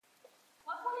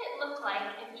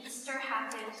if Easter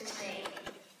happened today,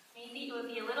 maybe it would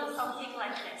be a little something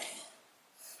like this.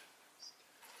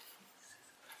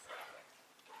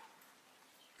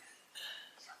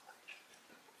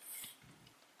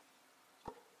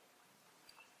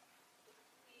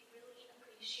 We really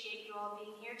appreciate you all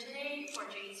being here today for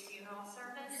Jay's funeral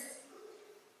service.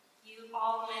 You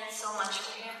all meant so much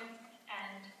to him,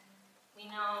 and we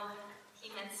know he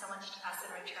meant so much to us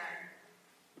in return.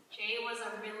 Jay was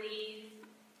a really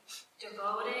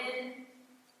devoted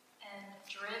and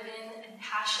driven and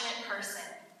passionate person,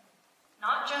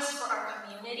 not just for our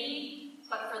community,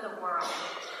 but for the world.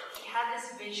 He had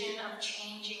this vision of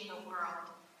changing the world,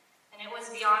 and it was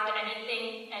beyond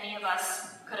anything any of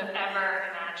us could have ever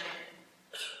imagined.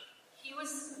 He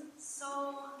was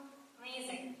so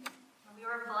amazing. We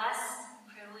were blessed and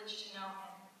privileged to know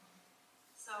him.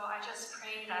 So I just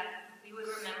pray that we would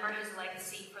remember his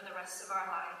legacy for the rest of our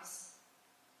lives.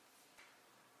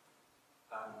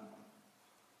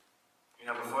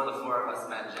 Before the four of us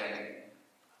met Jay,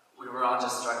 we were all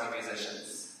just struggling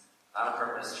musicians, not a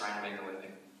purpose, trying to make a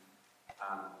living.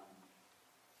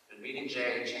 But meeting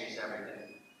Jay changed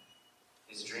everything.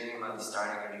 His dream of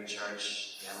starting a new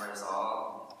church, the Emirates,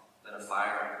 all lit a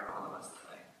fire for all of us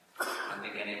today. I don't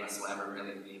think any of us will ever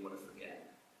really be able to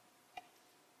forget.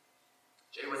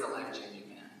 Jay was a life-changing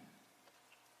man.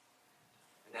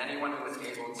 And anyone who was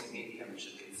able to meet him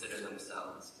should consider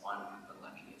themselves one of the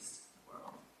luckiest in the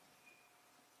world.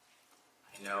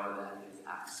 I know that his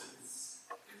absence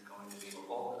is going to leave a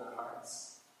hole in our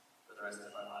hearts for the rest of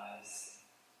our lives.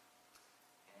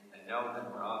 And I know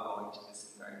that we're all going to miss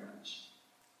him very much.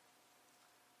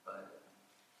 But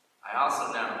I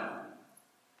also know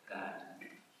that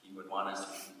he would want us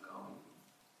to keep going.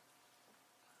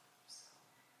 So,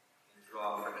 thank you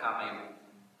all for coming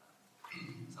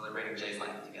and celebrating Jay's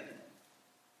life together.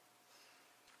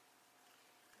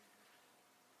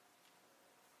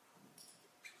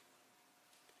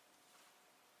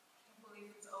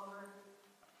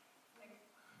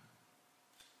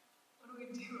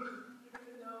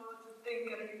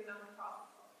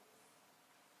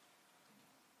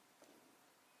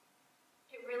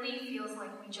 It really feels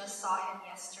like we just saw him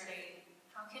yesterday.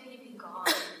 How can he be gone?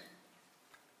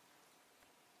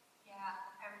 Yeah,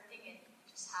 everything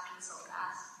just happened so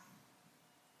fast.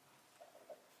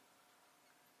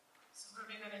 So what are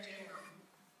we gonna do now?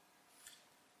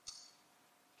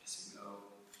 Guess we go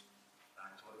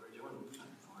back to what we were doing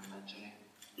before we met Jay.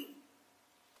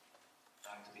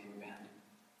 Back to being a band.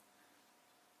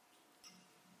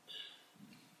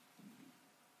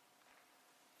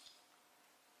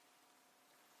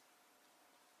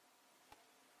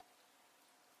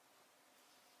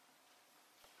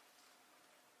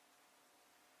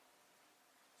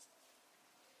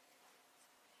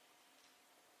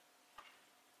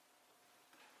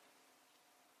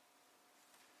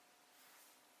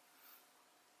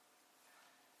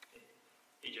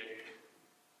 Hey, Jay.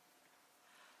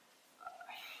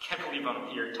 I can't believe I'm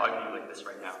here talking to you like this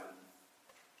right now.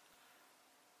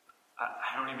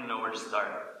 I don't even know where to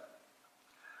start.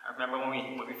 I remember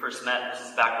when we first met, this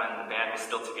is back when the band was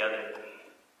still together.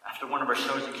 After one of our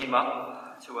shows, you came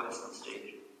up to us on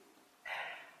stage.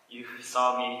 You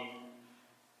saw me,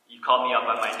 you called me up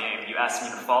by my name, you asked me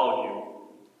to follow you.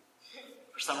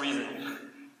 For some reason,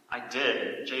 I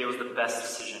did. Jay, it was the best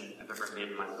decision I've ever made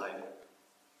in my life.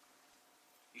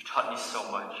 You taught me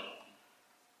so much.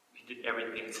 We did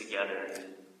everything together.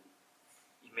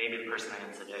 You made me the person I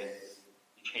am today.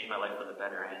 You changed my life for the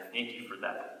better, and I thank you for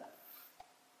that.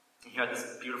 And you had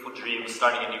this beautiful dream of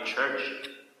starting a new church.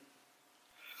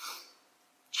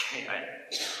 Jay,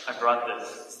 I brought this.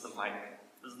 This is the mic.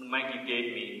 This is the mic you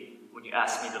gave me when you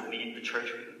asked me to lead the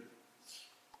church with you.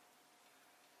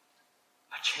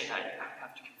 But Jay, I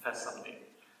have to confess something.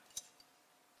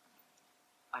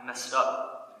 I messed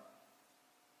up.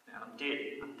 I'm dead.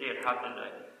 How did I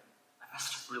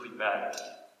messed up really bad.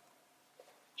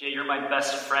 Jay, you're my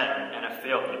best friend, and I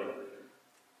failed you.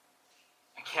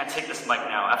 I can't take this mic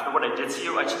now. After what I did to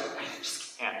you, I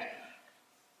just can't.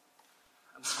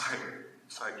 I'm sorry. I'm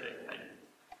sorry, Jay.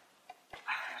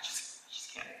 I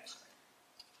just can't. I'm sorry.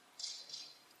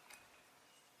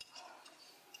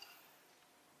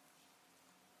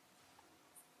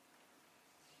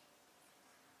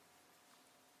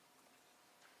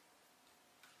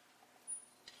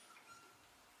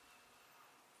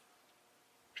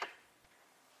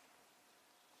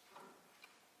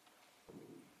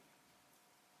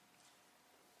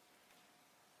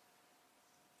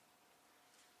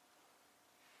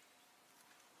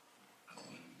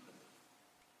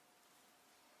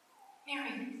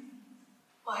 Mary,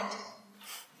 what?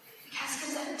 The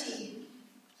casket's empty.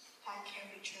 That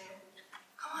can't be true.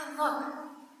 Come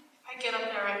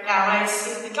now I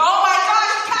see. Oh my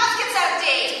gosh, the casket's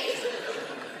empty!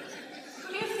 Who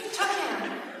do you think took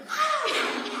him? I don't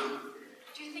know.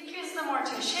 Do you think he was the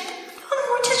mortician? Oh, the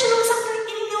mortician was up there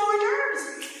eating the hors d'oeuvres.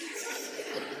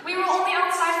 We were only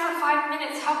outside for 5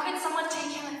 minutes. How could someone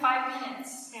take him in 5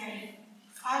 minutes? Mary,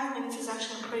 5 minutes is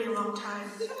actually a pretty long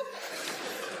time.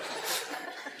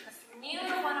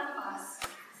 Neither one of us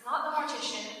is not the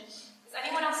mortician. Is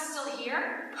anyone else still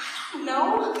here? I don't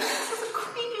know. This is a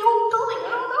creepy old building. I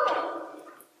don't know.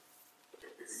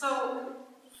 So,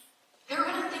 they're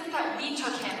gonna think that we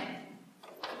took him.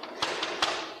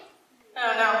 No.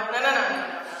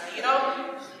 You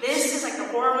know, this is like the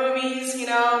horror movies, you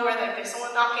know, where like there's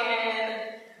someone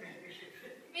knocking.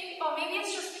 Maybe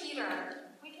it's just Peter.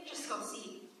 We can just go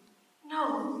see.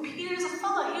 No, Peter's a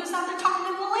fella. He was out there talking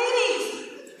to the ladies.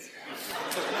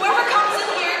 Whoever comes in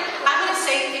here, I'm gonna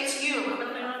say it's you. I'm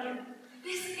gonna lay on you.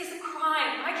 This is a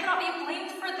crime. I cannot be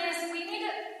blamed for this.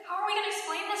 How are we gonna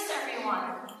explain this to everyone?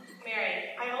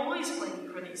 Mary, I always blame you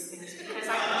for these things because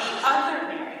I'm the other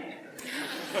Mary.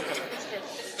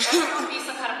 There must be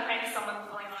some kind of prank someone's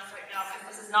pulling on us right now because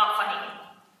this is not funny.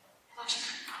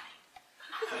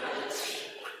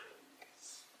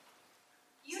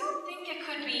 You don't think it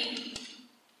could be?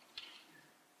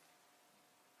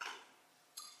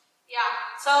 Yeah,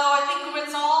 so I think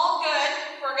it's all good.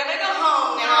 We're gonna go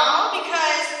home now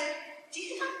because did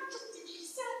you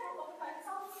say that by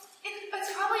itself?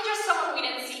 It's probably just someone we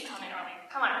didn't see coming early.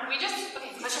 Come on,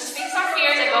 let's just face our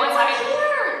fears and go inside.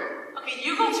 Here. Okay,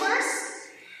 you go first.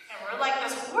 And we're like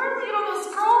those horror, you know, those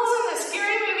girls in the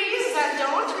scary movies that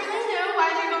don't really know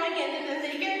why they're going in, and then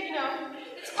they get, you know,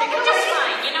 It's probably just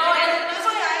fine, you know. and close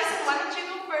my eyes. And why don't you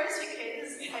go first?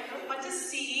 Because I don't want to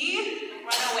see.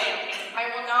 Run away, okay? I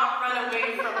will not run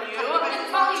away from you.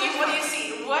 What do you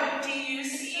see? What do you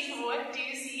see? What do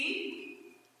you see?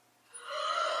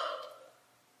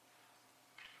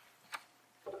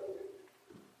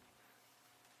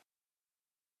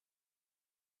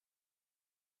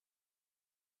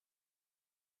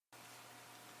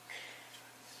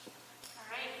 All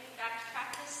right, back to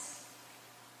practice.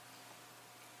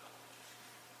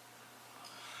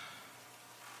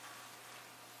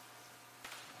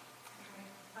 Okay,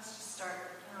 let's just start.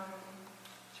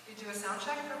 Should we do a sound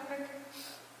check real quick?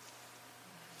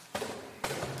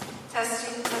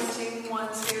 Testing, 1,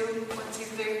 2, 1, 2,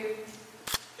 3.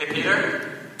 Hey, Peter.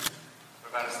 We're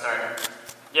about to start.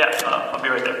 Yeah, I'll be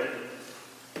right there.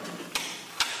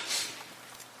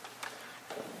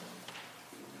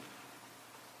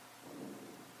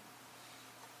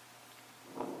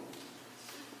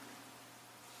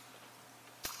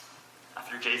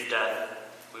 After Jay's death,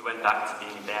 we went back to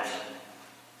being a band.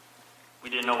 We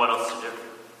didn't know what else to do.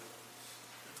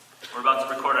 We're about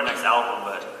to record our next album,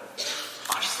 but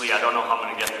honestly, I don't know how I'm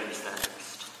going to get through this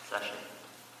next session.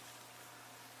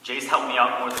 Jay's helped me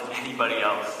out more than anybody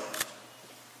else,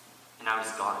 and now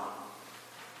he's gone.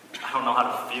 I don't know how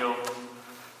to feel.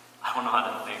 I don't know how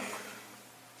to think.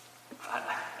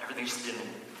 Everything's just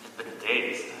been a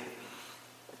daze.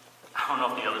 I don't know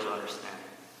if the others will understand.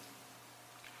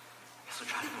 I guess we're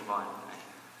trying to move on. I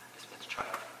guess we have to try.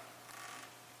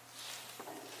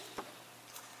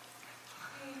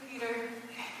 Hey, Peter.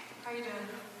 How you doing?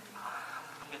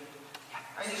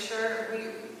 Are you sure we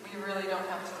really don't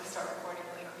have to start recording?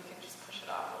 Like, we can just push it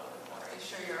off a little bit more. Are you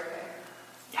sure you're okay?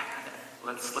 Yeah,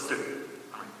 let's do it.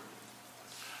 All right.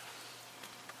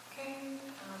 Okay,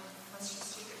 let's just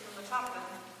take it from the top then.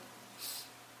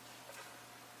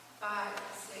 5,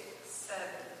 6, 7,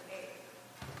 8.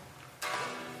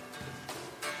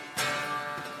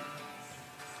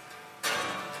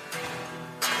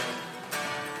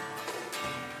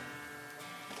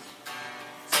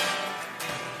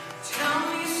 Tell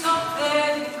me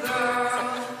something, girl.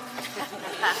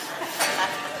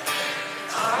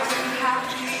 Are you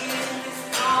happy in this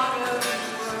part of the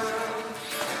world?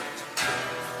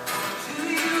 Do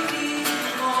you need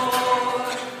more?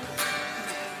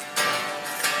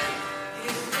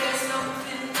 Is there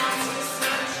something else you're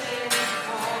searching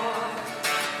for?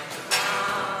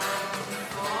 I'm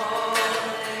falling.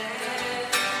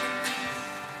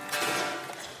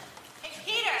 Hey,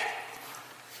 Peter.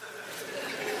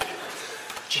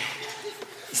 Jay,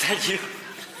 is that you?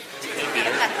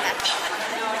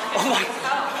 Oh my,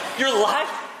 you're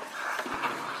alive?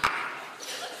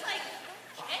 Looks like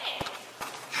Jay.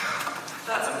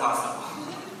 That's impossible.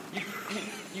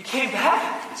 You came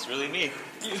back? It's really me.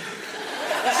 It's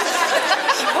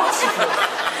impossible.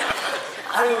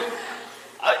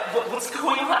 What's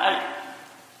going on?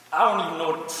 I don't even know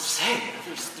what to say.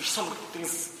 There's some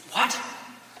things. What?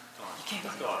 You can't.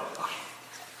 Let's go on. Okay.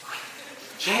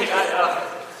 Jay,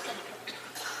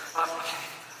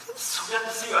 have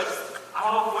to see you. I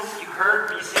don't know what you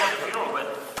heard me say at the funeral, but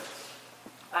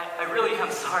I really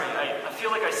am sorry. I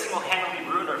feel like I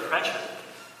single-handedly ruined our friendship.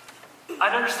 I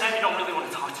understand you don't really want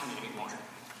to talk to me anymore.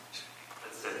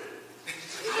 That's it.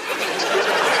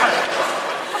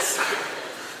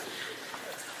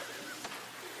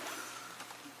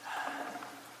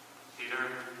 Peter,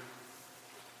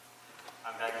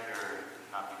 I'm back here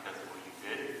not because of what you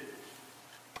did,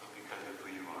 but because of who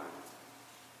you are.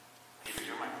 Peter,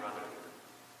 you're my brother.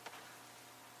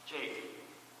 Jake,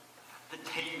 the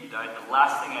day you died, the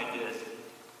last thing I did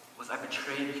was I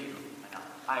betrayed you.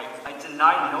 I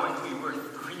denied knowing who you were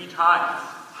 3 times.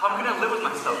 How am I going to live with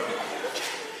myself?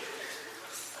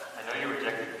 I know you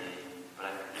rejected me, but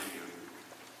I forgive you.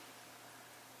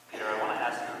 Peter, I want to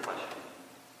ask you a question.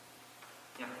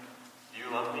 Yeah. Do you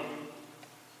love me?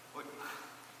 Wait,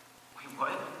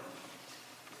 what?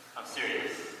 I'm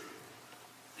serious.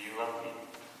 Do you love me?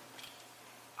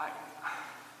 I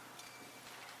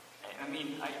mean,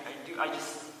 I do. I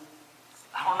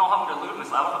don't know how I'm going to live with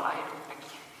this.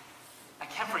 I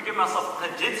can't forgive myself for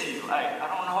what I did to you. I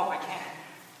don't know if I can.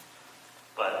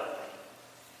 But,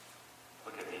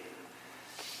 look at me.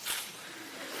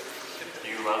 Do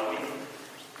you love me?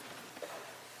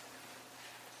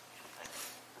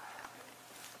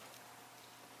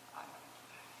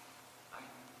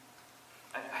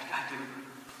 I do.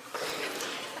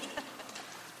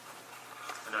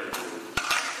 I know you do.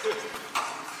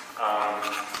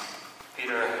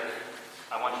 Peter,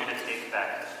 I want you to take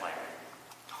back this mic.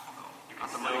 You can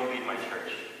still lead my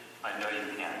church. I know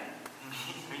you can.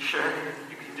 Are you sure?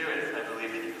 You can do it. I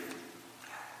believe in you.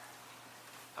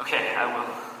 Okay, I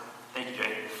will. Thank you,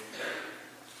 Jake.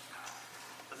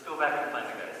 Let's go back and find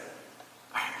the guys.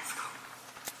 Alright, let's go.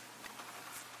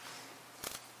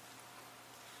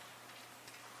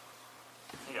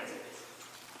 Hey guys.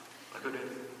 Look who it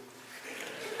is.